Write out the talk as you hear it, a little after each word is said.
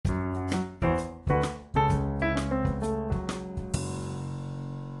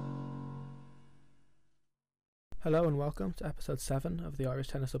Hello and welcome to episode 7 of the Irish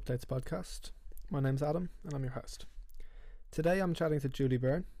Tennis Updates podcast. My name's Adam and I'm your host. Today I'm chatting to Julie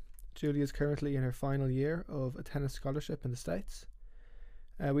Byrne. Julie is currently in her final year of a tennis scholarship in the States.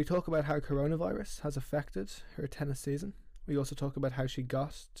 We talk about how coronavirus has affected her tennis season. We also talk about how she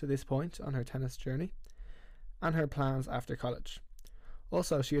got to this point on her tennis journey and her plans after college.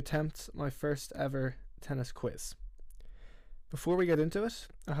 Also, she attempts my first ever tennis quiz. Before we get into it,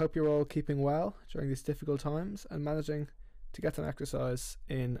 I hope you're all keeping well during these difficult times and managing to get some exercise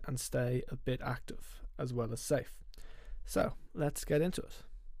in and stay a bit active as well as safe. So let's get into it.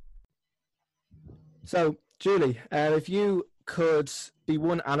 So Julie, if you could be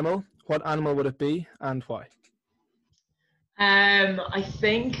one animal, what animal would it be and why? I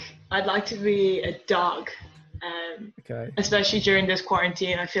think I'd like to be a dog. Okay. Especially during this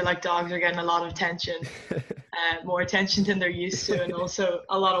quarantine, I feel like dogs are getting a lot of attention, more attention than they're used to, and also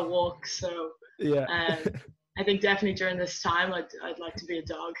a lot of walks. So Yeah. I think definitely during this time, I'd like to be a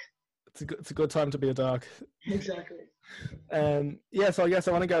dog. It's a good time to be a dog. Exactly. So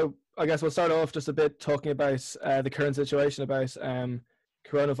I guess we'll start off just a bit talking about the current situation about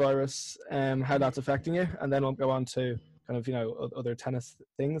coronavirus, how that's affecting you, and then we'll go on to kind of other tennis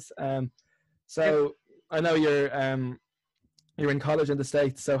things. So I know you're in college in the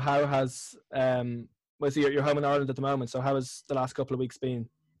States. So how has you're home in Ireland at the moment? So how has the last couple of weeks been?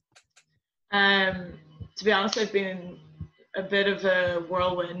 To be honest, I've been a bit of a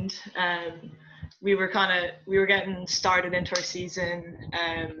whirlwind. We were getting started into our season.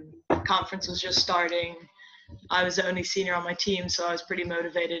 Conference was just starting. I was the only senior on my team, so I was pretty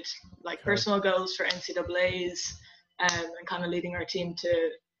motivated, like personal goals for NCAAs, and kind of leading our team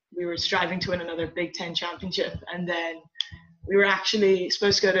we were striving to win another Big Ten championship. And then we were actually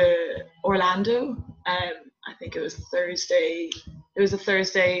supposed to go to Orlando. I think it was Thursday. It was a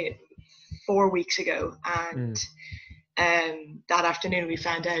Thursday 4 weeks ago. And that afternoon we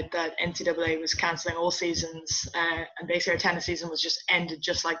found out that NCAA was cancelling all seasons. And basically our tennis season was just ended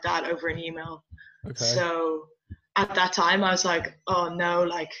just like that over an email. Okay. So at that time I was like, oh no,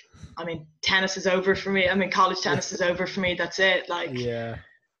 tennis is over for me. College tennis is over for me. That's it.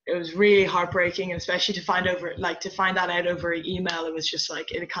 It was really heartbreaking, and especially to find that out over email. It was just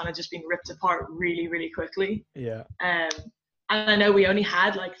like, it had kind of just been ripped apart really, really quickly. Yeah. And I know we only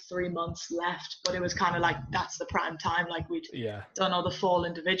had 3 months left, but it was kind of like, that's the prime time. We'd done all the fall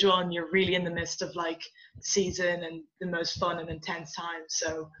individual, and you're really in the midst of season and the most fun and intense time.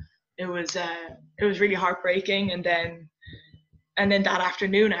 So it was really heartbreaking. And then that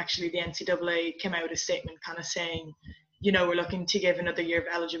afternoon, actually, the NCAA came out with a statement kind of saying, we're looking to give another year of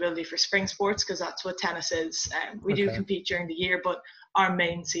eligibility for spring sports, because that's what tennis is. We do compete during the year, but our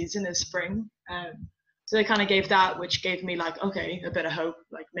main season is spring. So they kind of gave that, which gave me a bit of hope.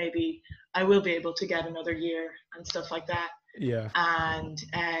 Maybe I will be able to get another year and stuff like that. Yeah. And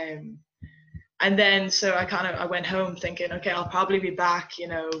then so I went home thinking, okay, I'll probably be back,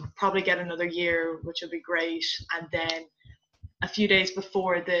 probably get another year, which will be great. And then a few days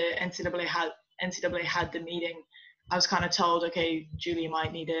before the NCAA had the meeting, I was kind of told, okay, Julie, you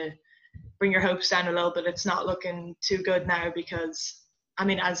might need to bring your hopes down a little bit. It's not looking too good now, because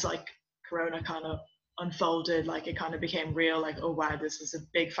as Corona kind of unfolded, it kind of became real, oh wow, this is a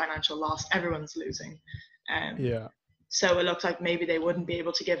big financial loss, everyone's losing. So it looked like maybe they wouldn't be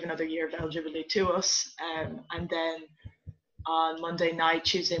able to give another year of eligibility to us. And then on Monday night,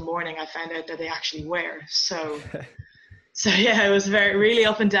 Tuesday morning, I found out that they actually were. So yeah, it was really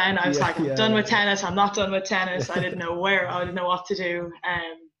up and down. I was I'm done with tennis. I'm not done with tennis. I didn't know what to do.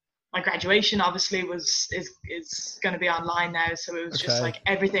 My graduation obviously is going to be online now. So it was just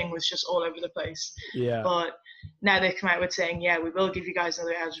everything was just all over the place. Yeah. But now they come out with saying, we will give you guys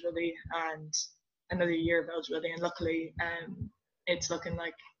another eligibility and another year of eligibility. And luckily, it's looking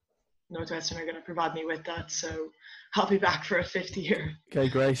like Northwestern are going to provide me with that. So I'll be back for a 5th year. Okay,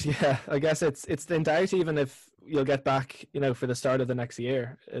 great. Yeah, I guess it's in doubt even if you'll get back, for the start of the next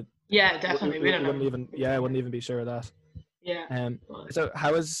year. Definitely. We don't know. I wouldn't even be sure of that. Yeah. So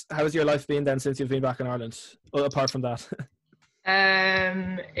how has your life been then since you've been back in Ireland, apart from that?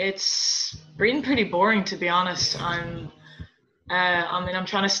 It's been pretty boring, to be honest. I'm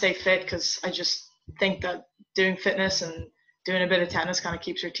trying to stay fit, because I just think that doing fitness and doing a bit of tennis kind of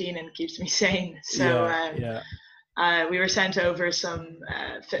keeps routine and keeps me sane. So we were sent over some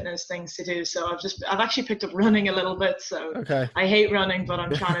fitness things to do. So I've actually picked up running a little bit. So I hate running, but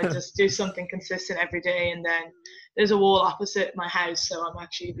I'm trying to just do something consistent every day. And then there's a wall opposite my house, so I've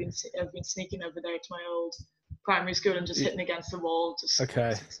been sneaking over there to my old primary school and just hitting against the wall.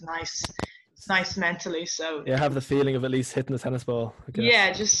 It's nice. nice mentally. So yeah, have the feeling of at least hitting the tennis ball, I guess.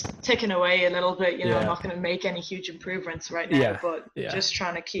 yeah, just ticking away a little bit. You know, I'm Yeah, not going to make any huge improvements right now, yeah, but yeah. just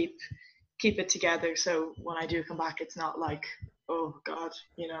trying to keep it together. So when I do come back, it's not like, oh God,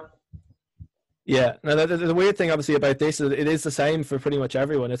 you know. Yeah, no, the weird thing obviously about this is it is the same for pretty much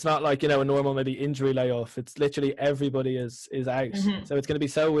everyone. It's not like, you know, a normal maybe injury layoff. It's literally everybody is out. Hmm. So it's going to be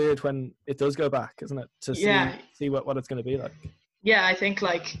so weird when it does go back, isn't it? To Yeah, see what it's going to be like. yeah. I think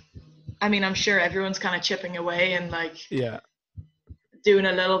like, I mean, I'm sure everyone's kind of chipping away and like Yeah, doing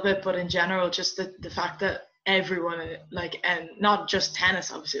a little bit, but in general, just the fact that everyone like, and not just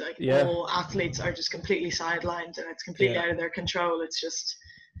tennis, obviously, like yeah, all athletes are just completely sidelined and it's completely yeah, out of their control. It's just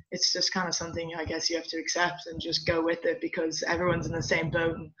kind of something I guess you have to accept and just go with it because everyone's in the same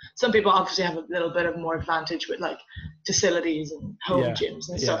boat. And some people obviously have a little bit of more advantage with like facilities and home yeah, gyms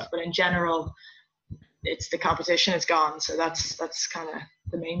and yeah. stuff, but in general, it's the competition is gone. So that's kind of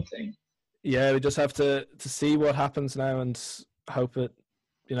the main thing. Yeah, we just have to see what happens now and hope it,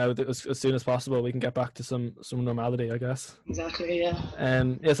 you know, as soon as possible we can get back to some normality, I guess. Exactly. Yeah.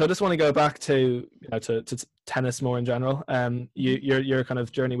 Yeah. So I just want to go back to, you know, to tennis more in general. Your kind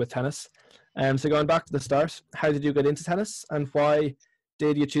of journey with tennis. So going back to the start, how did you get into tennis, and why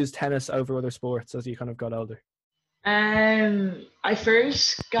did you choose tennis over other sports as you kind of got older? I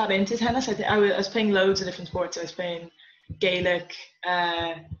first got into tennis. I was playing loads of different sports. I was playing Gaelic.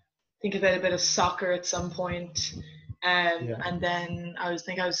 Think about a bit of soccer at some point. Yeah. And then I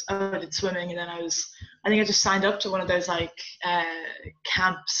did swimming, and then I think I just signed up to one of those like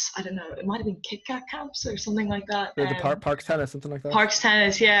camps. I don't know, it might have been Kit Kat camps or something like that. The park tennis, something like that. Parks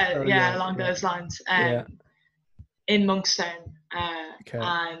tennis, yeah, Oh yeah, yeah, along yeah, those lines. yeah. In Monkstown, Okay.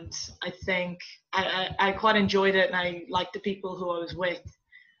 and I think I quite enjoyed it, and I liked the people who I was with.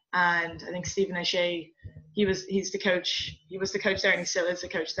 And I think Stephen O'Shea, he's the coach. He was the coach there, and he still is the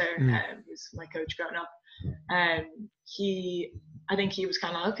coach there. Mm. He was my coach growing up. I think he was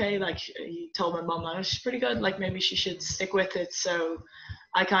kind of okay. Like he told my mum, "Oh, she's pretty good. Like maybe she should stick with it." So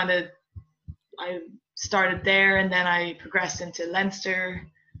I started there, and then I progressed into Leinster,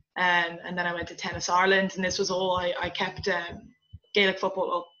 and then I went to Tennis Ireland, and this was all I kept Gaelic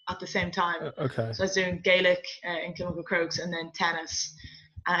football up at the same time. Okay. So I was doing Gaelic in Kilmacud Crokes and then tennis.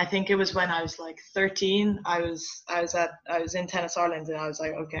 And I think it was when I was like 13, I was in Tennis Ireland, and I was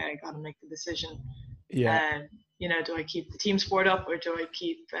like, okay, I got to make the decision. Yeah. You know, do I keep the team sport up, or do I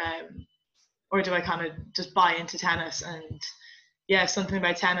kind of just buy into tennis? And yeah, something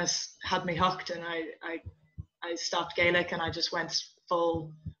about tennis had me hooked, and I stopped Gaelic and I just went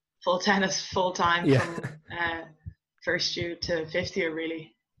full tennis full time Yeah. from first year to fifth year,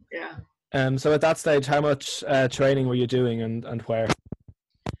 really. Yeah. So at that stage, how much training were you doing, and where?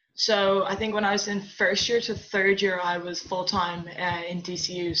 So I think when I was in first year to third year, I was full time in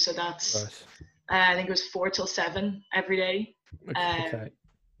DCU. So that's Right. I think it was 4 till 7 every day. Okay.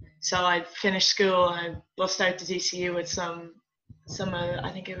 So I finished school and I bust out to DCU with some I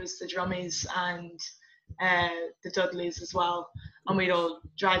think it was the Drummies and the Dudleys as well, and we'd all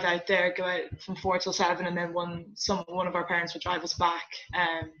drive out there, go out from 4 till 7, and then one of our parents would drive us back.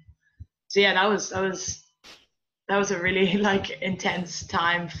 So yeah, that was a really like intense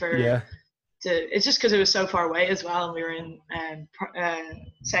time for. Yeah. It's just because it was so far away as well, and we were in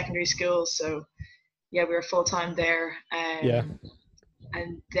secondary school, so yeah, we were full time there. Yeah.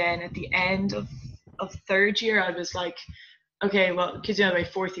 And then at the end of third year, I was like, okay, well, because you know, by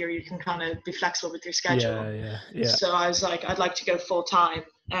fourth year, you can kind of be flexible with your schedule. Yeah. So I was like, I'd like to go full time.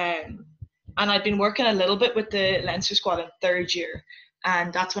 And I'd been working a little bit with the Leinster squad in third year,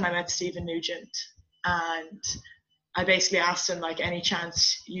 and that's when I met Stephen Nugent. And I basically asked him, like, any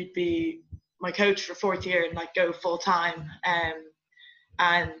chance you'd be my coach for fourth year and like go full time.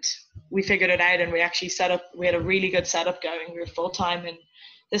 And we figured it out, and we actually we had a really good setup going. We were full time, and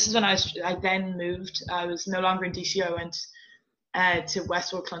this is when I then moved. I was no longer in DCO. I went to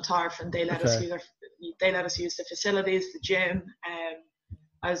Westwood Clontarf, and they let us use the facilities, the gym.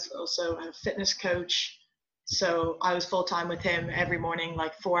 I was also a fitness coach, so I was full time with him every morning,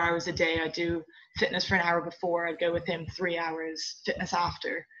 like 4 hours a day. I'd do fitness for an hour before, I'd go with him 3 hours, fitness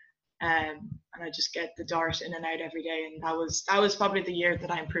after. And I just get the dart in and out every day, and that was probably the year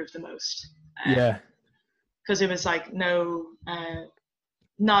that I improved the most. Yeah. Because it was like not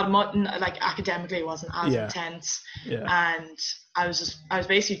much, like academically it wasn't as intense. Yeah. And I was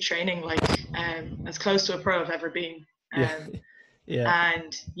basically training like as close to a pro I've ever been. Yeah.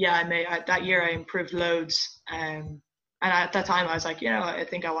 And yeah, that year I improved loads. And at that time I was like, you know, I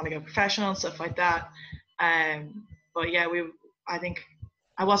think I want to go professional and stuff like that. But yeah, I think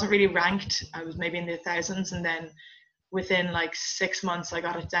I wasn't really ranked. I was maybe in the thousands, and then within like 6 months, I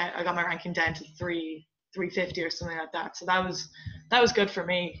got it down. I got my ranking down to 350 or something like that. So that was good for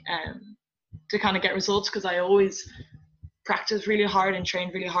me to kind of get results, because I always practiced really hard and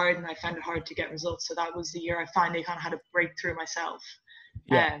trained really hard, and I found it hard to get results. So that was the year I finally kind of had a breakthrough myself.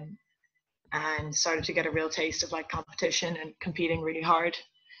 Yeah. And started to get a real taste of like competition and competing really hard.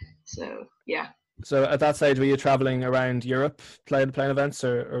 So yeah. So at that stage, were you traveling around Europe, playing events,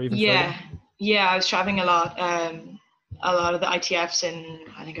 or even further? Yeah, I was traveling a lot. A lot of the ITFs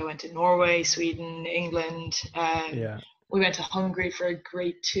I think I went to Norway, Sweden, England. We went to Hungary for a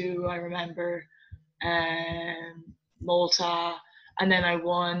grade 2, I remember. Malta, and then I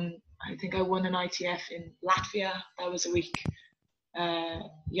think I won an ITF in Latvia. That was a week.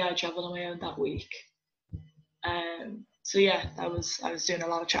 I traveled on my own that week. So yeah, I was doing a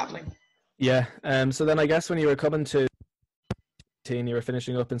lot of traveling. Yeah. So then I guess when you were coming to you were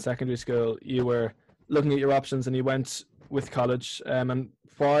finishing up in secondary school, you were looking at your options and you went with college. And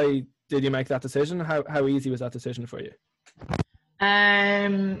why did you make that decision? How easy was that decision for you?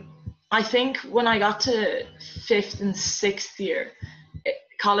 I think when I got to 5th and 6th year,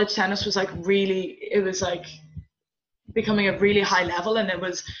 college tennis was it was like becoming a really high level. And it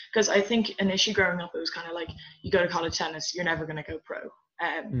was, because I think initially growing up, it was kind of like, you go to college tennis, you're never going to go pro.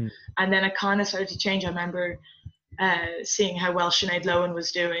 And then it kind of started to change. I remember seeing how well Sinead Lowen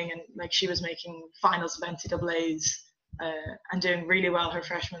was doing, and like she was making finals of NCAAs and doing really well her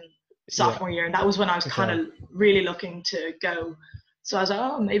sophomore year. And that was when I was kind of really looking to go. So I was like,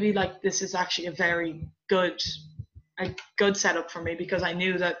 oh, maybe like this is actually a very good setup for me, because I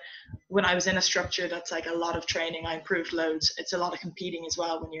knew that when I was in a structure that's like a lot of training, I improved loads. It's a lot of competing as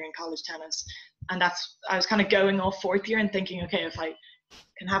well when you're in college tennis. And I was kind of going off 4th year and thinking, okay, if I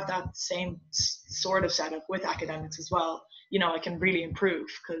can have that same sort of setup with academics as well, I can really improve,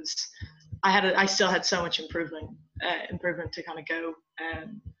 because I still had so much improvement to kind of go.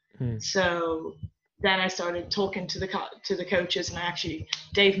 So then I started talking to the coaches, and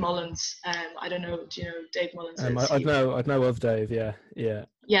Dave Mullins. I don't know. Do you know Dave Mullins? I'd know of Dave. Yeah.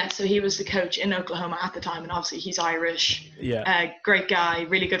 Yeah. So he was the coach in Oklahoma at the time, and obviously he's Irish. Yeah. Great guy,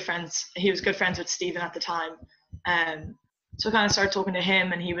 really good friends. He was good friends with Stephen at the time. So I kind of started talking to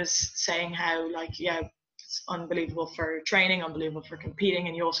him, and he was saying how it's unbelievable for training, unbelievable for competing,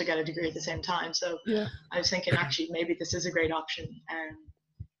 and you also get a degree at the same time. So I was thinking, actually, maybe this is a great option.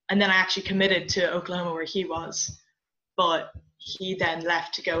 And then I actually committed to Oklahoma where he was, but he then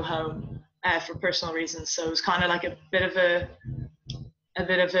left to go home for personal reasons. So it was kind of like a bit of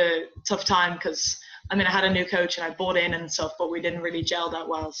a tough time, because I had a new coach and I bought in and stuff, but we didn't really gel that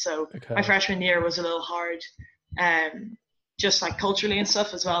well. So my freshman year was a little hard, just like culturally and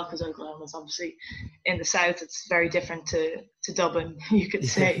stuff as well, because Oklahoma is obviously in the south. It's very different to Dublin, you could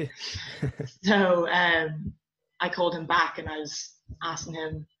say. So I called him back and I was asking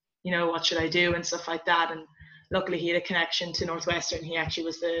him, what should I do and stuff like that. And luckily he had a connection to Northwestern. He actually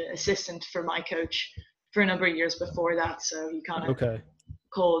was the assistant for my coach for a number of years before that. So he kind of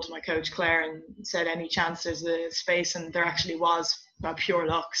called my coach Claire and said, any chance there's a space? And there actually was, by pure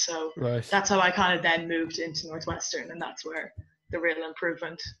luck. So that's how I kind of then moved into Northwestern, and that's where the real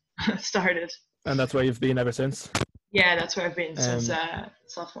improvement started. And that's where you've been ever since? Yeah, that's where I've been since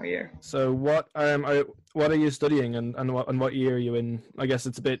sophomore year. So what are you studying, and what year are you in? I guess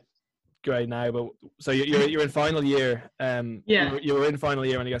it's a bit grey now, but so you're in final year. You were in final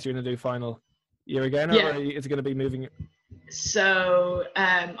year, and I guess you're going to do final year again, or is it going to be moving? So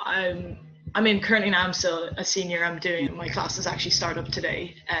currently now I'm still a senior. I'm doing, my classes actually start up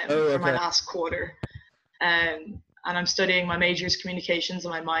today for my last quarter. And I'm studying, my major is communications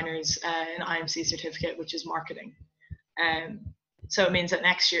and my minor is an IMC certificate, which is marketing. So it means that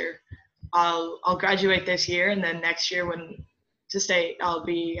next year I'll graduate this year, and then next year I'll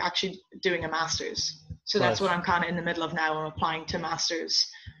be actually doing a master's. So that's what I'm kind of in the middle of now. I'm applying to masters.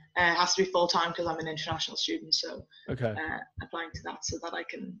 It has to be full-time because I'm an international student. So applying to that so that I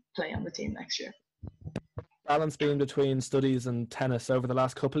can play on the team next year. Balance being between studies and tennis over the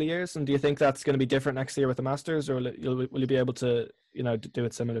last couple of years, and do you think that's going to be different next year with the masters, or will you be able to do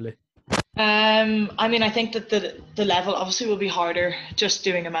it similarly? I think that the level obviously will be harder. Just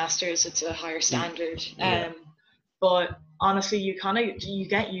doing a masters, it's a higher standard. But honestly, you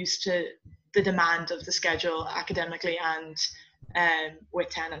get used to the demand of the schedule academically and with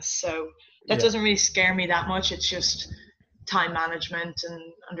tennis, so that doesn't really scare me that much. It's just time management and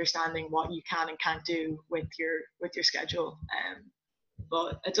understanding what you can and can't do with your schedule.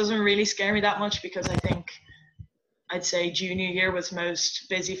 But it doesn't really scare me that much, because I think I'd say junior year was most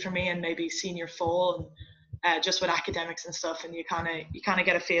busy for me, and maybe senior fall, and just with academics and stuff, and you kind of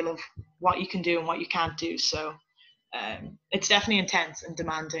get a feel of what you can do and what you can't do. So it's definitely intense and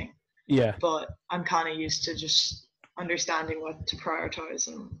demanding. Yeah. But I'm kind of used to just understanding what to prioritize,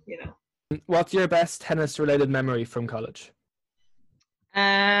 and What's your best tennis related memory from college?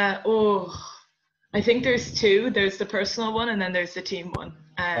 Oh, I think there's two. There's the personal one, and then there's the team one.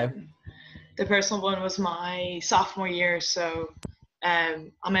 Okay. The personal one was my sophomore year, so I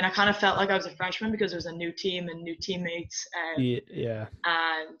mean, I kind of felt like I was a freshman because there was a new team and new teammates, Yeah.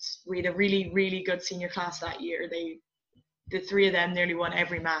 and we had a really, really good senior class that year. The three of them nearly won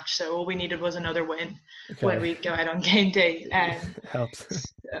every match, so all we needed was another win when we go out on game day. Helps.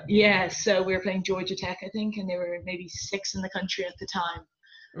 Yeah, so we were playing Georgia Tech, I think, and they were maybe 6 in the country at the time.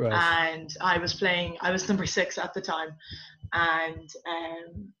 Right. And I was number 6 at the time, and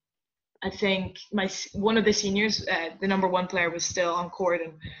I think one of the seniors, the number 1 player, was still on court,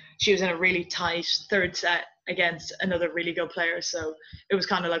 and she was in a really tight third set against another really good player. So it was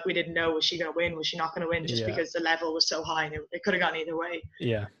kind of like we didn't know, was she going to win? Was she not going to win? Just because the level was so high, and it could have gone either way.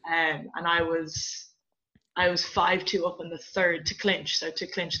 Yeah. And I was 5-2 up in the third to clinch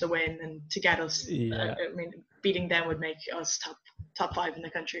the win and to get us. Yeah. I mean, beating them would make us top 5 in the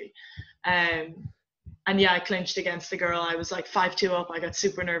country. And yeah, I clinched against the girl. I was like 5-2 up. I got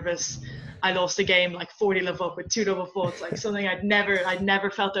super nervous. I lost the game like 40-love up with 2 double faults, like something I'd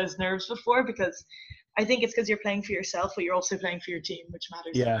never felt those nerves before, because I think it's because you're playing for yourself, but you're also playing for your team, which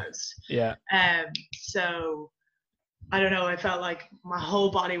matters the most. Yeah. So I don't know. I felt like my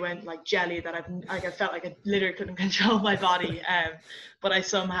whole body went like jelly. I felt like I literally couldn't control my body. But I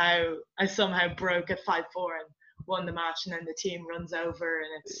somehow broke at 5-4 and won the match, and then the team runs over,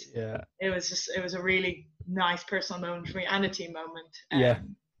 and it was a really nice personal moment for me and a team moment.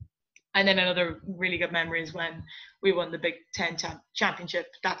 And then another really good memory is when we won the Big Ten championship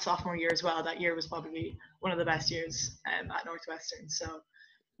that sophomore year as well. That year was probably one of the best years at Northwestern. So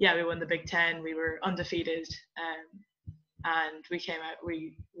yeah, we won the Big Ten. We were undefeated, and we came out.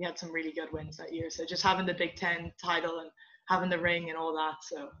 We had some really good wins that year. So just having the Big Ten title and having the ring and all that.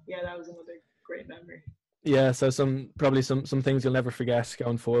 So yeah, that was another great memory. Yeah, so some things you'll never forget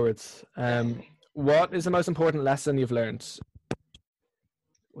going forwards. What is the most important lesson you've learned?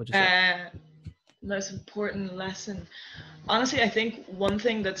 What'd you say? Most important lesson, honestly, I think one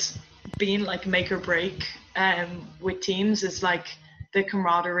thing that's been like make or break with teams is like the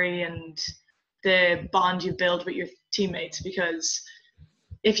camaraderie and the bond you build with your teammates. Because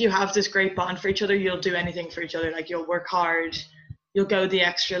if you have this great bond for each other, you'll do anything for each other. Like, you'll work hard, you'll go the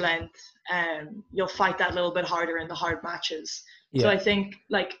extra length, you'll fight that little bit harder in the hard matches. So I think,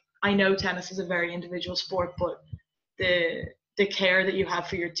 like, I know tennis is a very individual sport, but the care that you have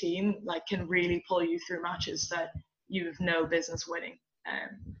for your team, like, can really pull you through matches that you've no business winning.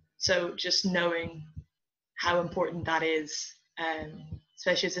 So just knowing how important that is,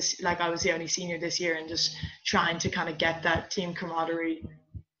 especially as I was the only senior this year, and just trying to kind of get that team camaraderie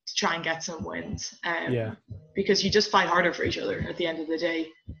to try and get some wins. Because you just fight harder for each other at the end of the day.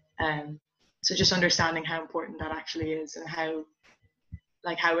 So just understanding how important that actually is, and how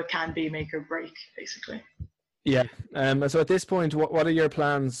it can be make or break, basically. Yeah. So at this point, what are your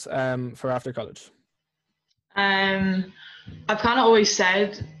plans for after college? I've kind of always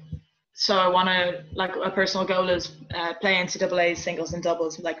said, so I want to, like, a personal goal is play NCAA singles and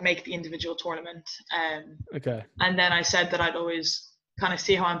doubles, like make the individual tournament. Okay. And then I said that I'd always kind of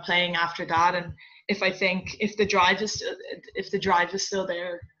see how I'm playing after that, and if the drive is still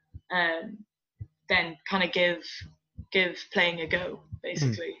there, then kind of give playing a go,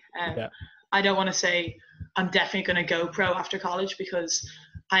 basically. I don't want to say I'm definitely going to go pro after college, because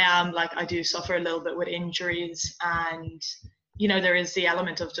I do suffer a little bit with injuries, and there is the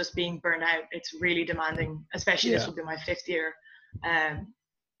element of just being burnt out. It's really demanding, especially this will be my 5th year.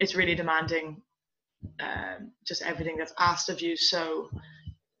 It's really demanding, just everything that's asked of you. So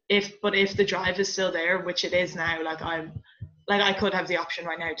if the drive is still there, which it is now, I could have the option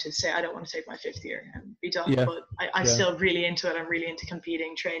right now to say I don't want to take my 5th year and be done, but I'm still really into it. I'm really into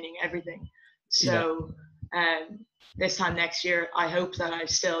competing, training, everything. So this time next year, I hope that I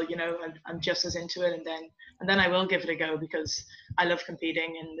still, I'm just as into it, and then I will give it a go, because I love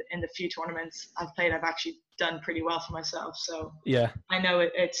competing. And in the few tournaments I've played, I've actually done pretty well for myself. So I know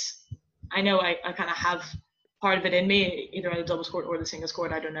I kind of have part of it in me, either on the doubles court or the singles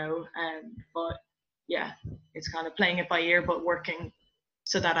court. I don't know, but yeah, it's kind of playing it by ear, but working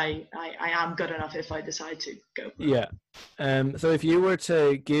so that I am good enough if I decide to go pro. Yeah. So if you were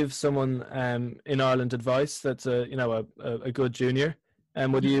to give someone in Ireland advice that's a good junior,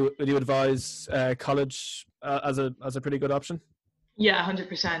 would you advise college as a pretty good option? Yeah,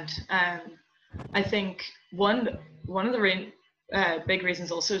 100%. I think one of the big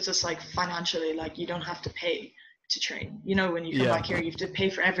reasons also is just like financially, like, you don't have to pay to train. You know, when you come back here, you have to pay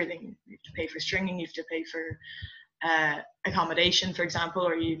for everything. You have to pay for stringing, you have to pay for accommodation, for example,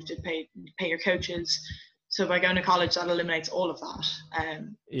 or you have to pay your coaches. So by going to college, that eliminates all of that.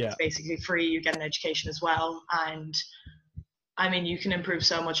 It's basically free. You get an education as well. And I mean, you can improve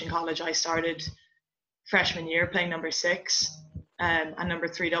so much in college. I started freshman year playing number 6 and number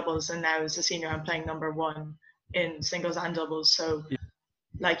 3 doubles. And now as a senior, I'm playing number 1 in singles and doubles. So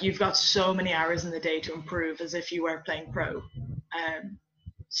like you've got so many hours in the day to improve as if you were playing pro.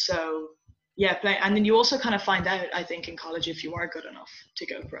 So yeah, and then you also kind of find out, I think, in college if you are good enough to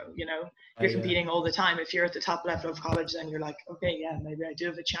go pro. You know, you're competing all the time. If you're at the top level of college, then you're like, okay, yeah, maybe I do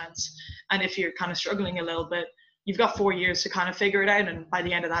have a chance. And if you're kind of struggling a little bit, you've got 4 years to kind of figure it out. And by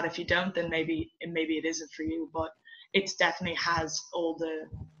the end of that, if you don't, then maybe it isn't for you. But it definitely has all the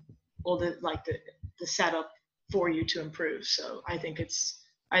like the setup for you to improve. So I think it's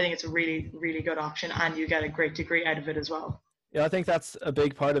a really, really good option, and you get a great degree out of it as well. Yeah, I think that's a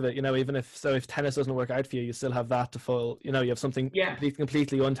big part of it. You know, even if tennis doesn't work out for you, you still have that to full. You know, you have something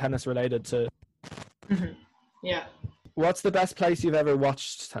completely un-tennis related to. Mm-hmm. Yeah. What's the best place you've ever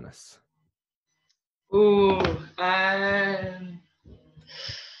watched tennis?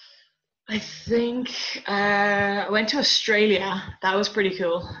 I think I went to Australia. That was pretty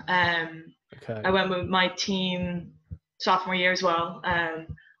cool. Okay. I went with my team sophomore year as well.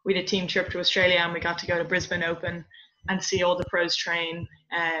 We did a team trip to Australia, and we got to go to Brisbane Open and see all the pros train.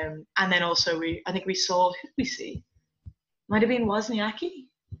 And then also I think we saw, who did we see? Might have been Wozniacki.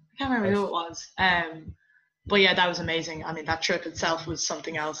 I can't remember who it was. But yeah, that was amazing. I mean, that trip itself was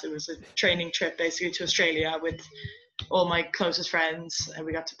something else. It was a training trip basically to Australia with all my closest friends, and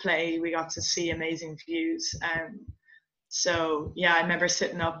we got to play. We got to see amazing views. So yeah, I remember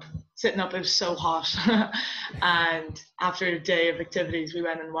sitting up. It was so hot, and after a day of activities, we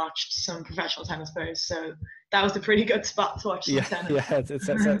went and watched some professional tennis players. So that was a pretty good spot to watch some tennis. Yeah,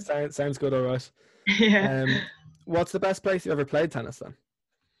 it sounds good, all right. Yeah. What's the best place you've ever played tennis then?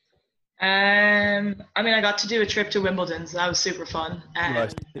 I mean, I got to do a trip to Wimbledon, so that was super fun.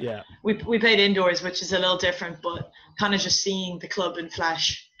 Right. Yeah. We played indoors, which is a little different, but kind of just seeing the club in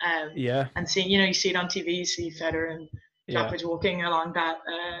flesh. And seeing, you see it on TV, you see Federer and Djokovic walking along that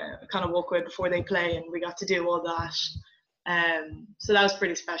kind of walkway before they play, and we got to do all that. So that was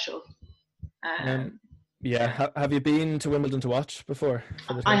pretty special. Have you been to Wimbledon to watch before?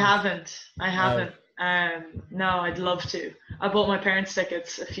 I haven't. No, I'd love to. I bought my parents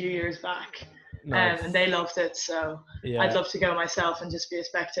tickets a few years back. Nice. And they loved it, so I'd love to go myself and just be a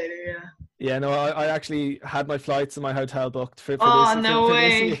spectator. Yeah, no, I actually had my flights and my hotel booked for this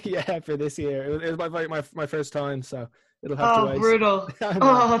year. It was my first time, so it'll have to wait. Brutal.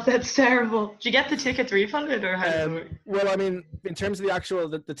 That's terrible. Did you get the tickets refunded, or how did it work? Well, I mean, in terms of the actual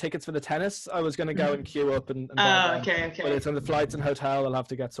the tickets for the tennis, I was going to go and queue up and okay. But it's on the flights and hotel. I'll have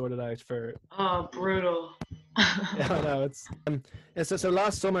to get sorted out for. Oh, brutal. Yeah, I know it's. So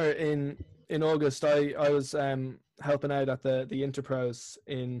last summer in August, I was helping out at the Interpros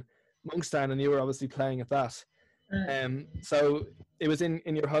in Monkstown, and you were obviously playing at that. So it was in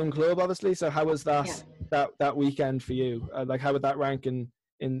your home club, obviously. So how was that weekend for you? Like, how would that rank in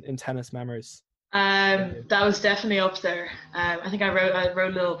tennis memories? That was definitely up there. I think I wrote a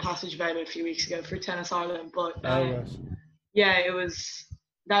little passage about it a few weeks ago for Tennis Ireland, but yeah,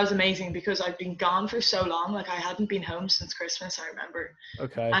 that was amazing because I'd been gone for so long. Like, I hadn't been home since Christmas, I remember.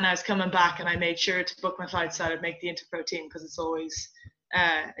 Okay. And I was coming back, and I made sure to book my flights so I'd make the Interpro team, because it's always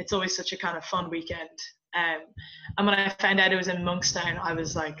such a kind of fun weekend. And when I found out it was in Monkstown, I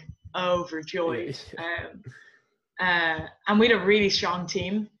was like overjoyed. And we had a really strong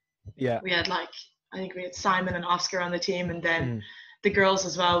team. Yeah. We had I think we had Simon and Oscar on the team, and then the girls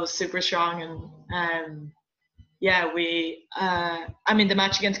as well was super strong. And I mean, the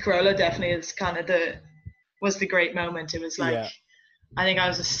match against Corolla definitely is kind of was the great moment. It was I think I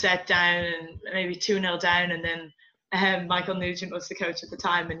was a set down and maybe 2-0 down, and then Michael Nugent was the coach at the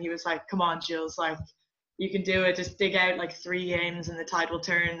time, and he was like, "Come on, Jules, you can do it. Just dig out 3 games and the tide will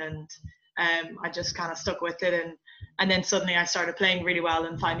turn." And I just kind of stuck with it, and then suddenly I started playing really well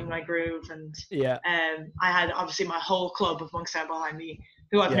and finding my groove. And I had obviously my whole club of Monkstown behind me,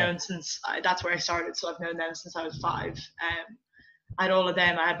 who I've known since that's where I started. So I've known them since I was 5. I had all of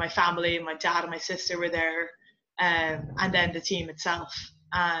them. I had my family, my dad and my sister were there, and then the team itself.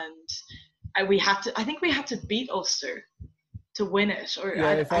 And we had to beat Ulster to win it. Or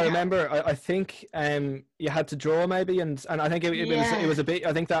if I remember, I think you had to draw maybe, and I think it was a big.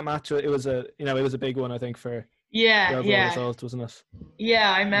 I think that match it was a big one. I think for the overall result, wasn't it?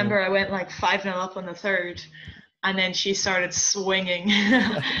 Yeah, I remember I went 5-0 up on the third, and then she started swinging,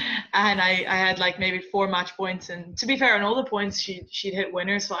 and I had like maybe 4 match points. And to be fair, on all the points she'd hit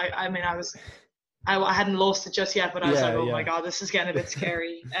winners. So I mean, I hadn't lost it just yet, but I was like, oh my god, this is getting a bit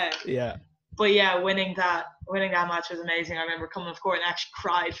scary. Yeah. But yeah, winning that match was amazing. I remember coming off court and actually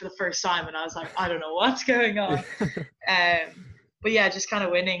cried for the first time, and I was like, I don't know what's going on. But yeah, just kind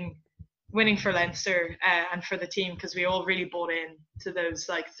of winning for Leinster and for the team, because we all really bought in to those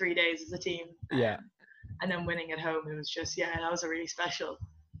like 3 days as a team. Yeah. And then winning at home, it was just, yeah, that was a really special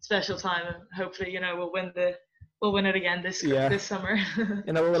time, and hopefully, we'll win it again this summer.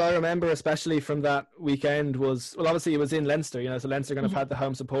 What I remember especially from that weekend was, well, obviously it was in Leinster, so Leinster going to have had the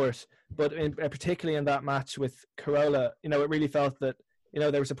home support, but particularly in that match with Carola, it really felt that,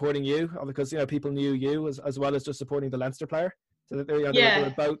 they were supporting you, because, people knew you as well as just supporting the Leinster player. So that there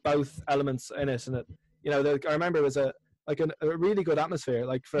were both elements in it, and it, I remember it was a really good atmosphere,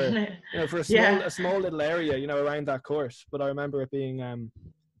 like for for a small little area, around that court. But I remember it being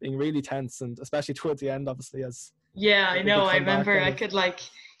really tense, and especially towards the end, obviously, as I know. I remember I could like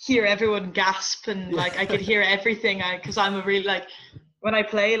hear everyone gasp, and like I could hear everything. Because I'm a really, like, when I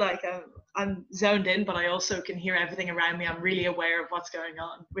play, like I'm zoned in, but I also can hear everything around me. I'm really aware of what's going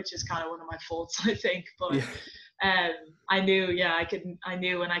on, which is kind of one of my faults, I think. But I knew,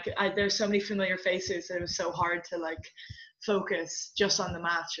 and there's so many familiar faces that it was so hard to like focus just on the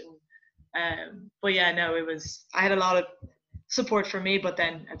match. And but yeah, no, I had a lot of support for me, but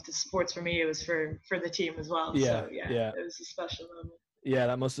then if the support's for me, it was for the team as well. So it was a special moment. Yeah,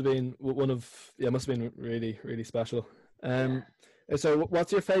 that must have been must have been really, really special. So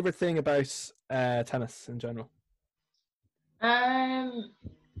what's your favorite thing about tennis in general?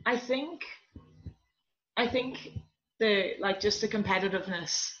 I think the, like, just the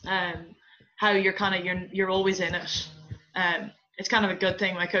competitiveness, how you're always in it. It's kind of a good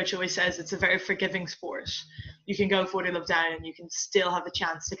thing. My coach always says it's a very forgiving sport. You can go 40 love down and you can still have a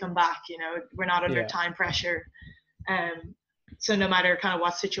chance to come back. We're not under time pressure. So no matter kind of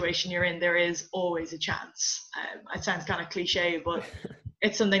what situation you're in, there is always a chance. It sounds kind of cliche, but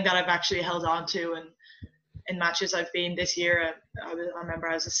it's something that I've actually held on to. And in matches I've been this year, I remember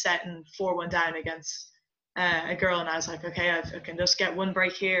I was a set and 4-1 down against a girl, and I was like, okay, I can just get one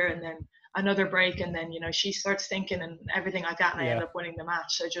break here and then another break, and then she starts thinking and everything like that, and I end up winning the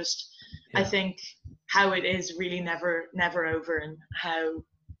match. So I think how it is really never over, and how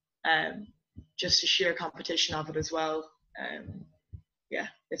just the sheer competition of it as well.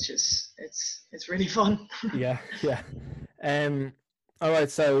 It's really fun. All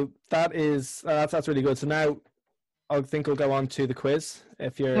right, so that's really good. So now I think we'll go on to the quiz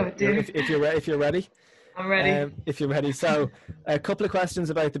if you're ready. I'm ready. If you're ready. So a couple of questions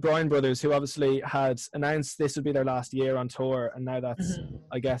about the Bryan brothers, who obviously had announced this would be their last year on tour, and now that's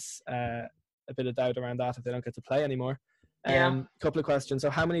I guess a bit of doubt around that if they don't get to play anymore. Couple of questions. So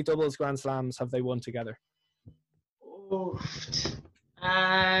how many doubles Grand Slams have they won together?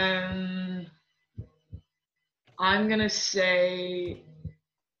 I'm gonna say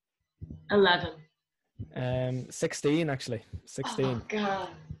 11. 16 actually. 16. Oh God,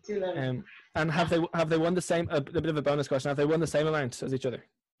 11. And have they won the same? A bit of a bonus question. Have they won the same amount as each other?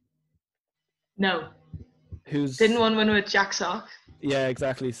 No. Didn't one win with Jack Sock? Yeah,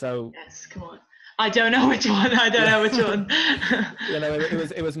 exactly. So yes, come on. I don't know which one.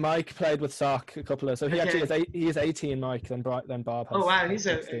 It was Mike played with Sock a couple of. So he actually is 18. Mike, then Bob has. Oh wow, he's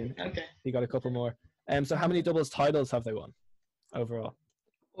 16. Okay. He got a couple more. So how many doubles titles have they won overall?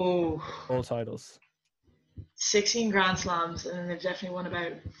 Oh. All titles. 16 Grand Slams, and then they've definitely won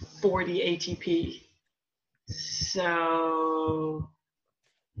about 40 ATP. So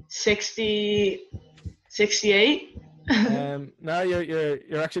 60, 68. No,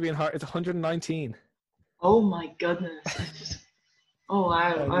 you're actually being hard. It's 119. Oh my goodness! Oh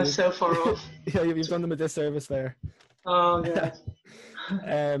wow, I was so far off. Yeah, you've done them a disservice there. Oh god.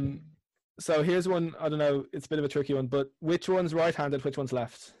 So here's one. I don't know. It's a bit of a tricky one, but which one's right-handed? Which one's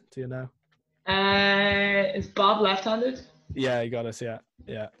left? Do you know? Is Bob left-handed? Yeah, you got us. Yeah.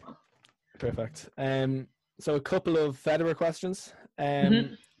 Perfect. So a couple of Federer questions.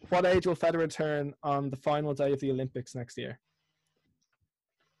 What age will Federer turn on the final day of the Olympics next year?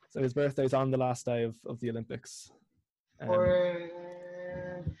 So his birthday's on the last day of the Olympics.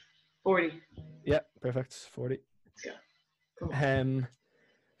 40. Yeah, perfect. 40. Let's go. Cool.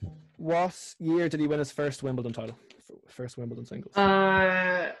 What year did he win his first Wimbledon title? First Wimbledon singles?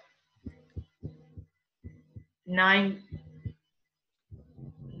 9.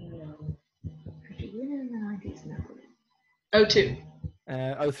 No. Did he win in the 90s? No. 02.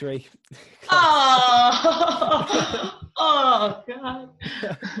 03. Oh, oh God.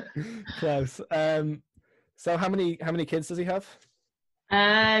 Close. So how many kids does he have?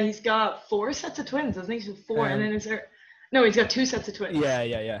 He's got 4 sets of twins. I think so 4, and Um, then is there? No, he's got 2 sets of twins.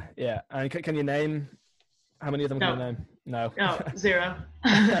 yeah. And can you name how many of them? Can you No, name? No. no, 0.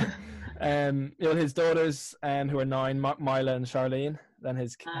 His daughters, who are 9, Mila and Charlene. Then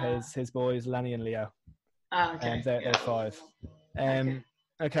his boys, Lenny and Leo. Okay. And they're 5. Okay.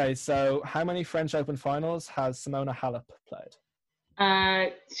 Okay, so how many French Open finals has Simona Halep played?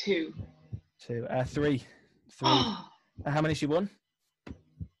 2. 2. 3. Oh. How many she won?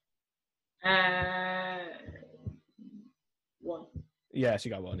 1. Yeah, she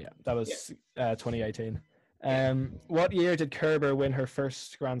got 1. Yeah, that was 2018. What year did Kerber win her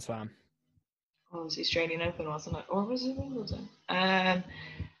first Grand Slam? Oh, it was the Australian Open, wasn't it? Or was it Wimbledon?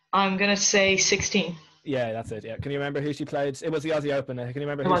 I'm gonna say 16. Yeah, that's it. Yeah, can you remember who she played? It was the Aussie Open. Can you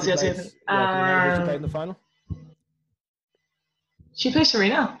remember who Was she the played? Aussie Open. Yeah, can you remember who she played in the final? She plays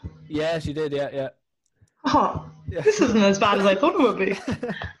Serena. Yeah, she did. Yeah. Oh, Yeah. this isn't as bad as I thought it would be.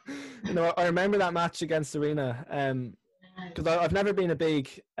 I remember that match against Serena. Because I've never been a big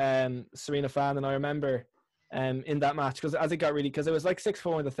Serena fan, and I remember in that match because as it got really, because it was like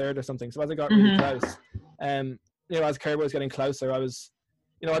 6-4 in the third or something, so as it got really close, as Kerber was getting closer, I was,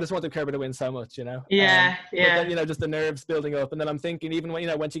 I just wanted Kerber to win so much, Yeah. But then, just the nerves building up, and then I'm thinking even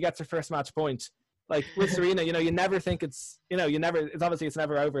when she gets her first match point, like with Serena, you never think it's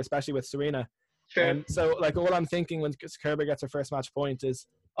never over, especially with Serena. True. So like all I'm thinking when Kerber gets her first match point is,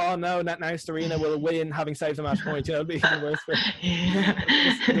 oh no, now Serena will win having saved the match point. It'll be even worse for her. Yeah.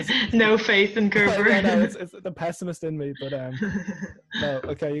 No faith in Kerber. No, it's the pessimist in me, but no,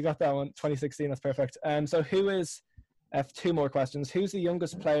 okay, you got that one. 2016, that's perfect. So who is? I have 2 more questions. Who's the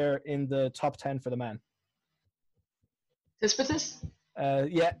youngest player in the top 10 for the men? Cespedes?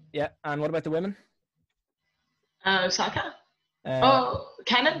 Yeah. And what about the women? Osaka?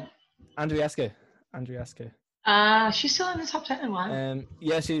 Cannon? Andriescu. She's still in the top 10. Wow.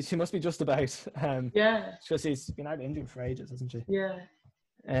 Yeah, she must be just about. Yeah. Because she's been out injured for ages, hasn't she? Yeah.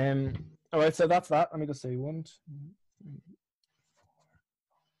 All right, so that's that. Let me just see. 1, 2,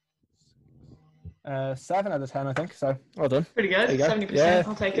 3, 7 out of 10, I think. So well done. Pretty good. 70%. Yeah,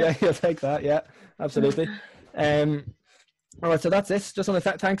 I'll take it. Yeah, you'll take that. Yeah, absolutely. All right, so that's it. Just want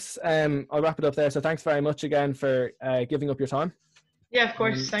to thanks. I'll wrap it up there. So thanks very much again for giving up your time. Yeah, of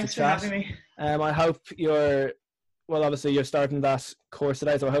course. Thanks for having me. I hope obviously you're starting that course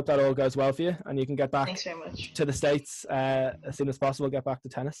today, so I hope that all goes well for you and you can get back Thanks very much. to the States as soon as possible, get back to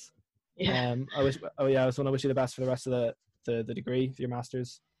tennis. Yeah. I just want to wish you the best for the rest of the degree, your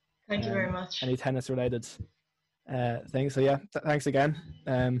master's. Thank you very much. Any tennis related things. So yeah, thanks again.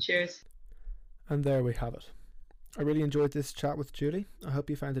 Cheers. And there we have it. I really enjoyed this chat with Julie. I hope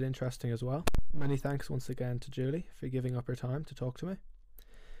you found it interesting as well. Many thanks once again to Julie for giving up her time to talk to me.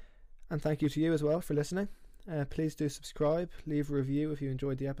 And thank you to you as well for listening. Please do subscribe, leave a review if you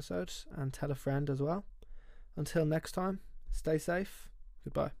enjoyed the episode, and tell a friend as well. Until next time, stay safe.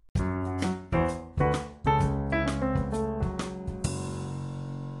 Goodbye.